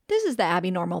is the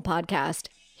Abby Normal Podcast,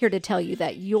 here to tell you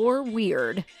that you're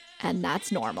weird and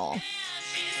that's normal.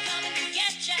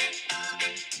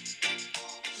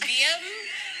 VM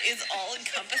is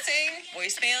all-encompassing.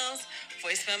 Voicemails,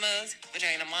 voice memos,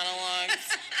 vagina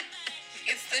monologues.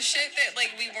 It's the shit that,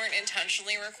 like, we weren't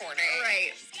intentionally recording.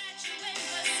 Right.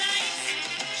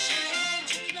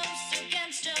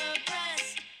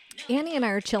 Annie and I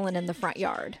are chilling in the front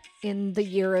yard in the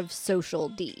year of social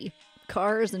D.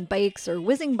 Cars and bikes are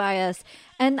whizzing by us,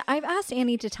 and I've asked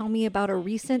Annie to tell me about a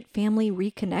recent family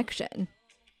reconnection.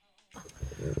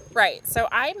 Right. So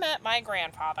I met my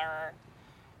grandfather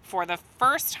for the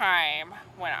first time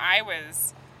when I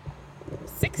was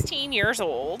 16 years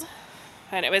old,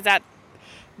 and it was at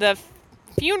the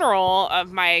funeral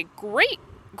of my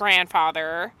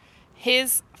great-grandfather,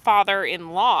 his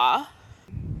father-in-law.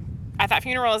 At that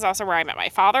funeral is also where I met my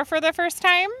father for the first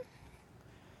time.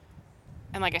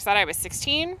 And like I said, I was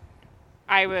 16.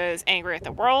 I was angry at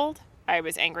the world. I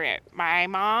was angry at my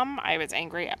mom. I was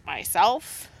angry at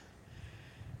myself.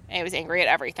 I was angry at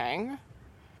everything.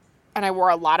 And I wore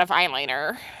a lot of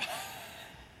eyeliner.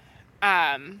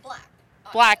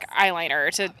 Black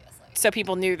eyeliner so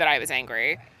people knew that I was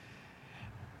angry.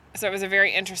 So it was a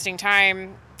very interesting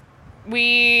time.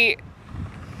 My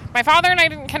father and I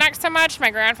didn't connect so much. My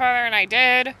grandfather and I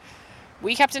did.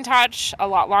 We kept in touch a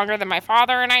lot longer than my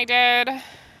father and I did.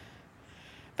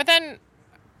 But then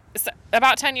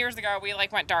about 10 years ago, we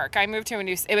went dark. I moved to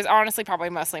it was honestly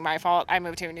probably mostly my fault. I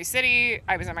moved to a new city.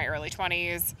 I was in my early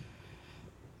 20s.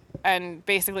 And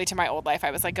basically to my old life,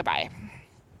 I was like, goodbye.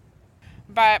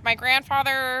 But my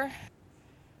grandfather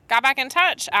got back in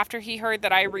touch after he heard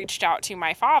that I reached out to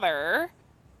my father.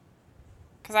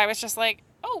 Because I was just like,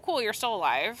 oh, cool, you're still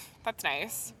alive. That's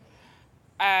nice.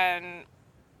 And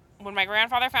when my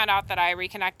grandfather found out that I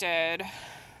reconnected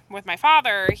with my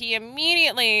father, he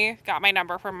immediately got my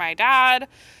number from my dad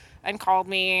and called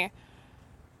me.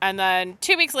 And then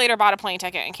 2 weeks later bought a plane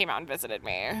ticket and came out and visited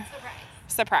me.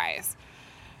 Surprise.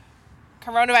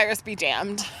 Coronavirus be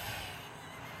damned.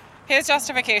 His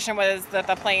justification was that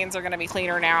the planes are going to be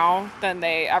cleaner now than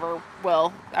they ever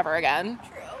will ever again.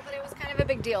 True, but it was kind of a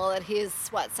big deal that he's,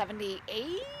 78?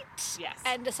 Yes.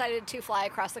 And decided to fly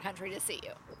across the country to see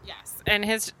you. Yes. And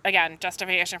his, again,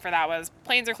 justification for that was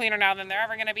planes are cleaner now than they're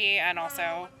ever going to be, and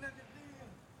also...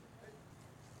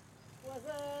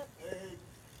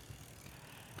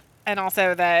 And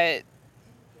also that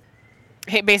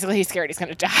he's scared he's going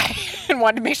to die and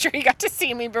wanted to make sure he got to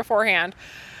see me beforehand,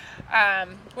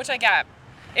 which I get.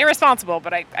 Irresponsible,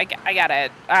 but I get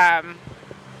it.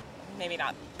 Maybe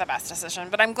not the best decision,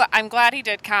 but I'm glad he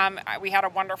did come. We had a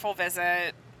wonderful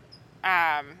visit.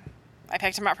 I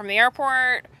picked him up from the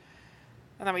airport,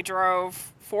 and then we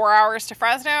drove 4 hours to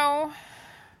Fresno,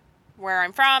 where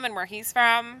I'm from and where he's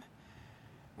from.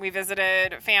 We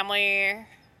visited family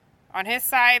on his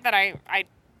side that I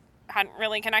hadn't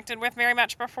really connected with very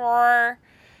much before.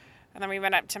 And then we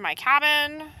went up to my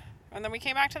cabin, and then we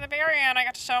came back to the Bay Area, and I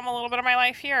got to show him a little bit of my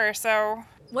life here. So,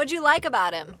 What'd you like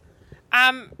about him?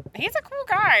 He's a cool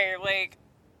guy.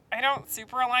 I don't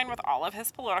super align with all of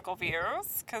his political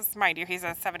views, because, mind you, he's a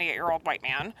 78-year-old white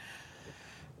man.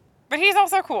 But he's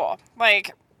also cool.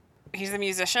 He's a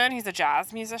musician. He's a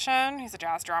jazz musician. He's a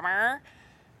jazz drummer.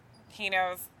 He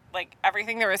knows,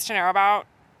 everything there is to know about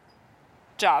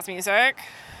jazz music.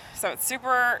 So it's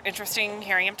super interesting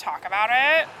hearing him talk about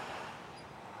it.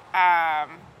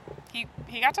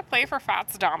 He got to play for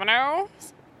Fats Domino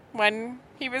when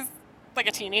he was, a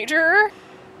teenager.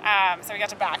 So we got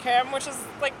to back him, which is,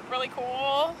 really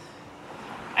cool.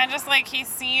 And just, he's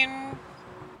seen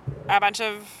a bunch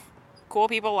of cool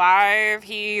people live.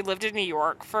 He lived in New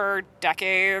York for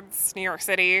decades, New York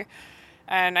City.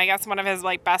 And I guess one of his,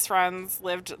 best friends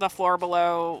lived the floor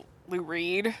below Lou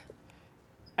Reed.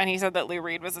 And he said that Lou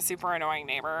Reed was a super annoying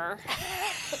neighbor.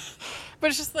 But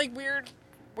it's just, weird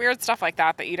stuff like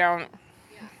that you don't...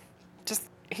 Yeah. Just,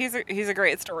 he's a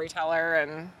great storyteller,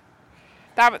 and...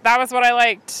 That was what I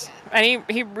liked. And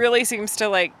he really seems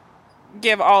to,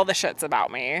 give all the shits about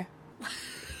me.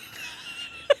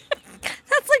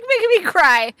 That's, making me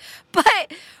cry.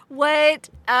 But what,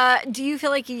 do you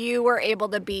feel like you were able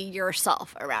to be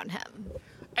yourself around him?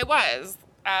 I was.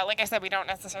 Like I said, we don't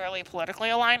necessarily politically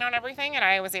align on everything, and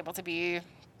I was able to be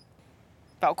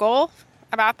vocal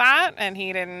about that, and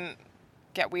he didn't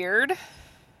get weird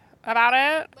about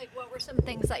it. What were some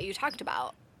things that you talked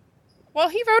about? Well,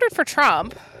 he voted for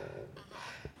Trump,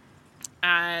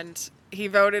 and he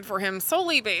voted for him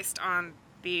solely based on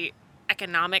the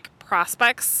economic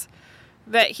prospects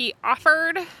that he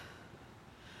offered.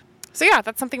 So yeah,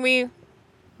 that's something we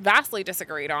vastly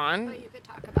disagreed on. Well, you could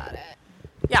talk about it.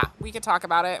 Yeah, we could talk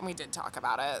about it, and we did talk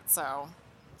about it, so.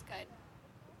 It's good.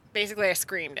 Basically, I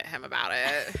screamed at him about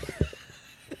it.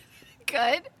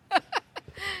 Good.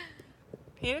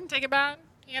 He didn't take it bad.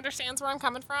 He understands where I'm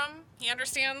coming from. He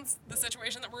understands the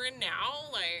situation that we're in now,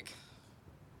 like.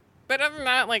 But other than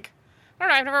that, like, I don't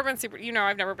know, I've never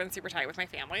been super tight with my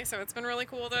family, so it's been really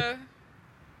cool to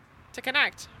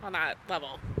connect on that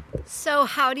level. So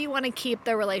how do you want to keep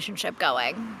the relationship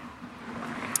going?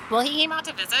 Well, he came out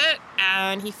to visit,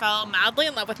 and he fell madly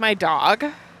in love with my dog.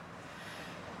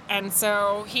 And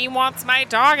so he wants my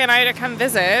dog and I to come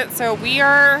visit. So we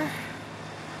are,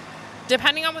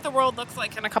 depending on what the world looks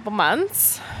like in a couple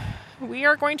months, we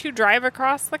are going to drive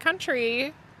across the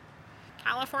country,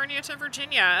 California to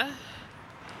Virginia,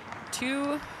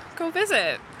 to go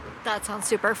visit. That sounds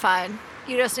super fun.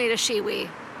 You just need a Shiwi.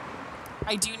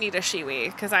 I do need a Shiwi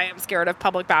because I am scared of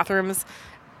public bathrooms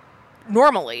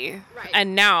normally, Right.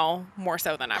 And now more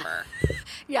so than ever.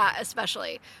 Yeah,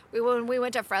 especially. When we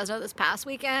went to Fresno this past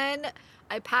weekend,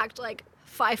 I packed like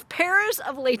 5 pairs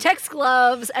of latex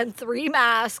gloves and 3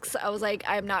 masks. I was like,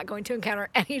 I'm not going to encounter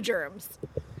any germs.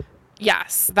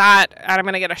 Yes, that, and I'm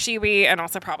going to get a Shiwi and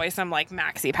also probably some like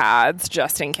maxi pads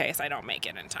just in case I don't make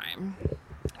it in time.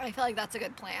 I feel like that's a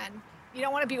good plan. You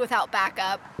don't want to be without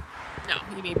backup. No,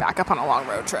 you need backup on a long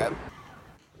road trip.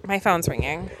 My phone's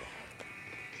ringing.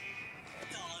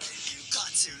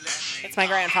 It's my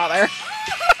grandfather.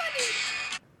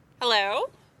 Hello?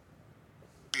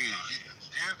 You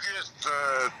get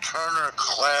Turner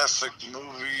Classic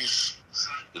Movies,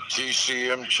 the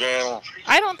TCM channel.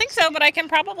 I don't think so, but I can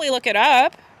probably look it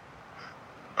up.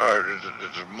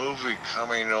 There's a movie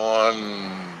coming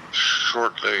on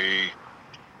shortly,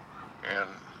 and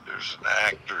there's an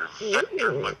actor,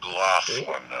 Victor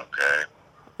McLaughlin, okay?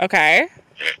 Okay.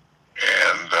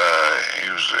 And he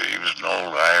was an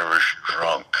old Irish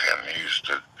drunk, and he used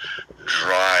to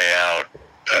dry out.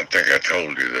 I think I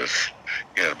told you this.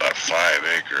 He had about 5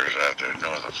 acres out there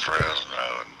north of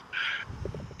Fresno, and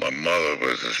my mother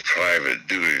was his private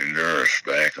duty nurse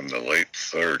back in the late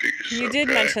 30s. You did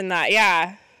mention that,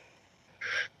 yeah.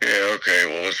 Yeah, okay,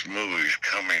 well, this movie's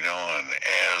coming on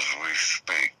as we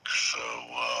speak, so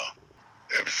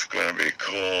it's going to be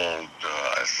called,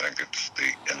 I think it's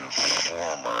The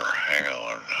Informer. Hang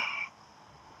on.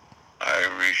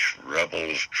 Irish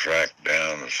rebels track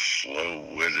down a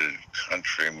slow-witted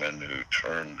countryman who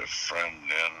turned a friend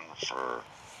in for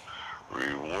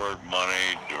reward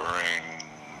money during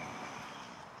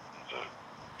the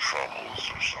Troubles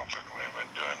or something. We've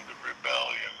been doing the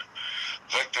rebellion.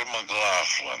 Victor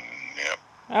McLaughlin, yep.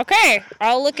 Okay,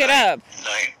 I'll look it up.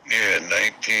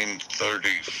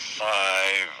 1935,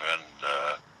 and,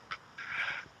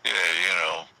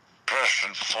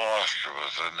 Preston Foster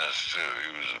was in this, too.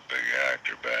 He was a big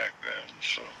actor back then,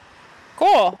 so.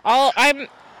 Cool.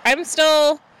 I'm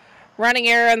still running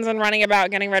errands and running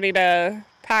about getting ready to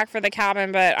pack for the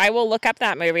cabin, but I will look up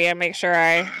that movie and make sure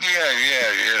I...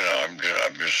 Yeah, I'm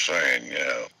just saying,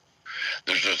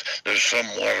 there's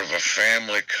somewhat of a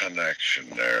family connection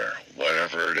there.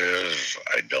 Whatever it is,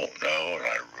 I don't know, and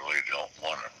I really don't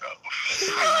want to know.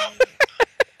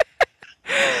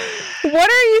 What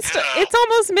are you still... It's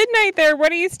almost midnight there.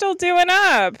 What are you still doing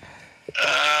up?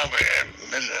 Man,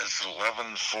 it's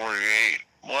 11:48.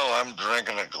 Well, I'm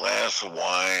drinking a glass of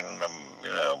wine. I'm,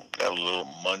 got a little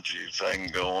munchy thing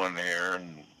going here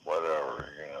and whatever,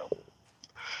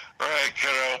 All right,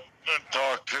 kiddo. Good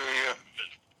talk to you.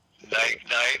 Night.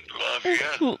 Love you.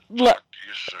 Talk to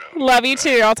you soon. Love you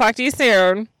too. I'll talk to you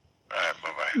soon. All right,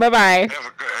 bye-bye. Bye-bye.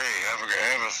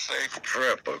 Have a safe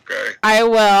trip, okay? I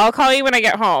will. I'll call you when I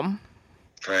get home.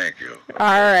 Thank you.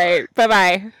 All right.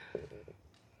 Bye-bye.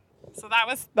 So that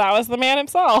was the man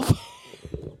himself.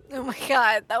 Oh my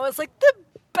God, that was like the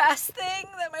best thing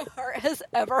that my heart has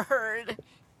ever heard.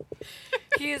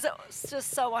 He's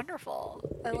just so wonderful.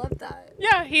 I love that.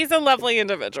 Yeah, he's a lovely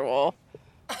individual.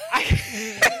 So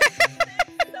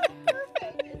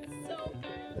perfect. It's so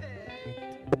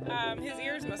perfect. His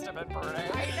ears must have been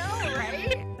burning. I know,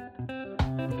 right?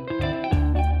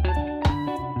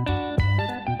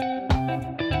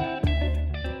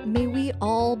 May we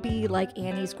all be like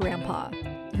Annie's grandpa,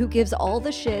 who gives all the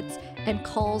shits and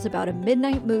calls about a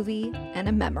midnight movie and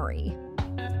a memory.